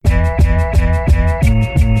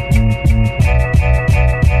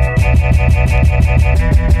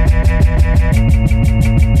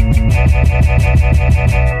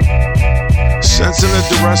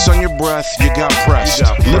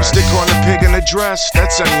I dress,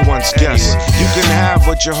 that's anyone's guess. You can have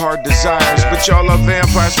what your heart desires, but y'all are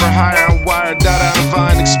vampires for hire. I'm wired out of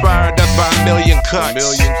vine, expired up by a million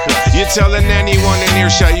cuts. You're telling anyone in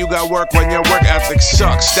earshot you got work when your work ethic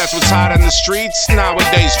sucks. That's what's hot in the streets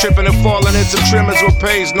nowadays. Tripping and falling into trimmers with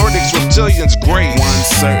pays. Nordics, reptilians, graves. One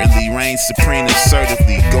certainly reigns supreme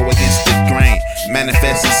assertively. Go against the grain,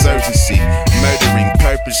 manifest insurgency. Murdering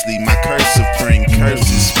purposely, my cursive bring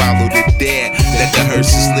curses. Follow the dead, let the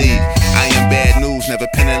hearses lead. I am bad news, never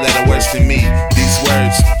pen a letter worse than me. These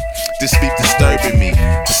words, this beat disturbing me,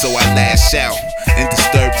 so I lash out and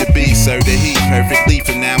disturb the beat. Serve the heat perfectly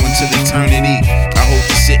from now until eternity. I hold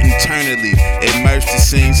the shit internally. Immersed it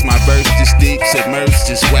seems my verse is deep. Submerged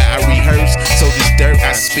is where I rehearse. So this dirt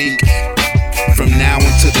I speak. From now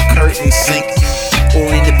until the curtains sink. Or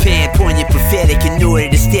in the pan, poignant, prophetic, in order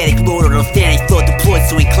to static, lord or authentic, thought deployed,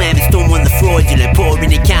 so inclement, storm on the fraudulent,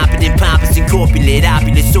 pouring incompetent, pompous and corpulent,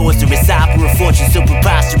 opulent, sorceress, opera, fortune, so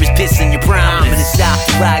preposterous, piss in your prominence. Stop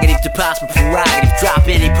prerogative to possible prerogative, drop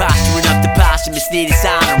any posturing up the posthumous, need its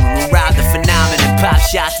honor, and ride the phenomenon, pop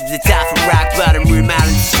shots at the top from rock bottom, room out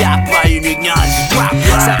and stop by your acknowledge, rock.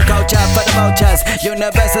 Subculture for the vultures,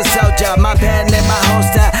 universal soldier, my pen in my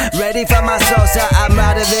holster, ready for my salsa. I'm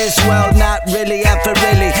out of this world, not really. For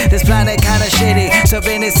really, this planet kinda shitty. So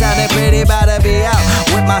Venus sounding pretty, about to be out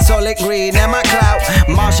with my solid green and my clout.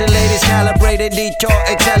 Martial ladies calibrated, detour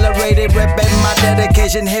accelerated, ripping my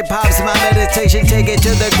dedication. Hip hop's my meditation, take it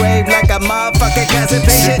to the grave like a motherfucking cancer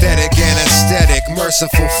patient. Synthetic anesthetic,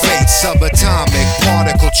 merciful fate, subatomic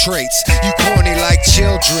particle traits. You corny like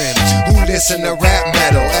children who listen to rap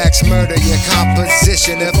metal. Axe murder your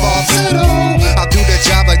composition and falsetto. I'll do the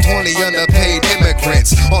job like 20 underpaid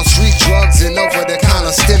immigrants on street drugs and over the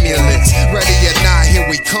counter stimulants. Ready or not, here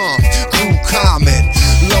we come. Crew common,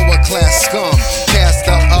 lower class scum. Cast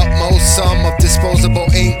the utmost sum of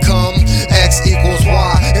disposable income. X equals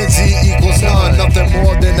Y and Z equals none. Nothing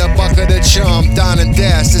more than a bucket of chum. Dine and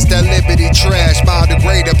dash, it's that Liberty trash.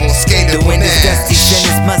 Biodegradable, skatable. The wind is dusty, sin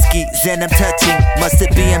is musky, zen I'm touching. Must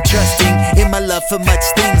it be I'm trusting in my love for much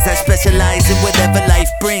things. I specialize in whatever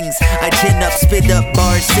life brings. I chin up, spit up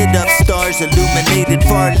bars, sit up stars, illuminated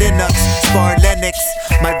far Linux, spar Lennox.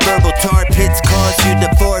 My verbal tar pits cause you to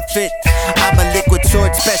forfeit. I'm a liquid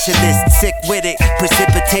sword specialist, sick with it,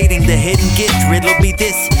 precipitating the hidden gift. Riddle me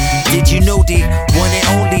this, did you know the one and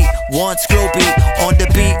only WANN SKLOBI on the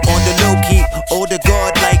beat, on the low key. Oh, the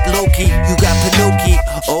god like Loki, you got Pinocchio.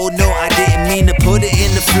 Oh no, I didn't mean to put it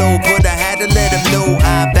in the flow, but I had to let him know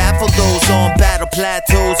I baffle those on battle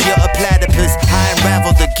plateaus. You're a platypus, I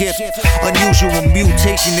unravel the gift. Unusual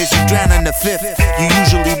mutation as you drown in the fifth. You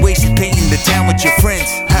usually wasted painting the town with your friends.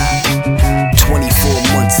 24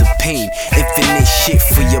 months of pain, infinite shit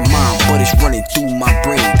for your mind, but it's running through my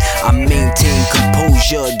brain. I maintain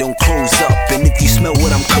composure, don't close up. And if you smell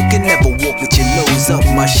what I'm cooking, never walk with your nose up.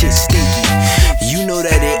 My shit stinky, you know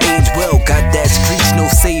that it aged well. Got that screech, no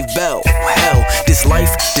save bell. Hell, this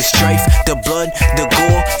life, the strife, the blood, the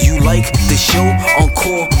gore. You like the show,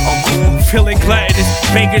 encore, encore. Feeling gluttonous,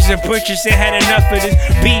 bakers and butchers, they had enough of this.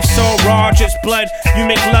 Beef so raw, just blood, you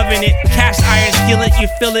make love in it. Cast iron skillet, you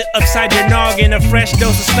fill it upside your noggin. A fresh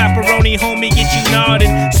dose of slapperoni, homie, get you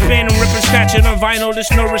nodding. Spin, ripping, scratching on vinyl,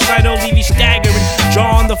 there's no recital, leave you staggering.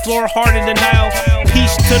 Jaw on the floor, heart in denial.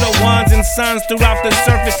 Peace to the ones and sons throughout the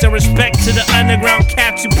surface, and respect to the underground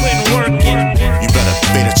cats who put in work in. You better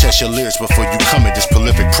beta test your lyrics before you come at this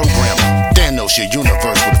prolific programmer. Thanos your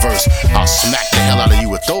universe with verse. I'll smack the hell out of you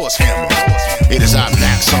with Thor's hammer. It is I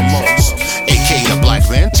Maximus, aka the Black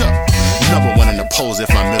Vanta. Number one in the polls if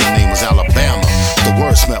my middle name was Alabama. The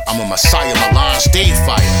wordsmith, I'm a messiah, my line stay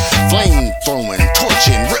fire. Flame throwing,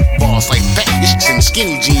 torching, rip bars like fat chicks in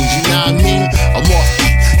skinny jeans, you know what I mean? I'm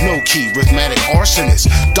offbeat, no key, rhythmatic arsonist.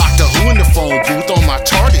 Doctor Who in the phone booth on my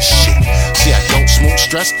TARDIS shit. See, I don't smoke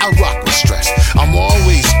stress, I rock with stress. I'm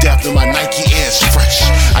always deaf and my Nike Air's fresh.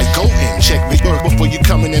 I go in, check me before you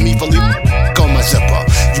come in and me fully on my zipper.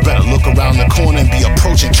 You better look around the corner and be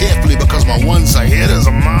approaching carefully because my ones are hitters,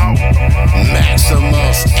 I'm out.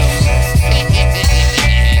 Maximus.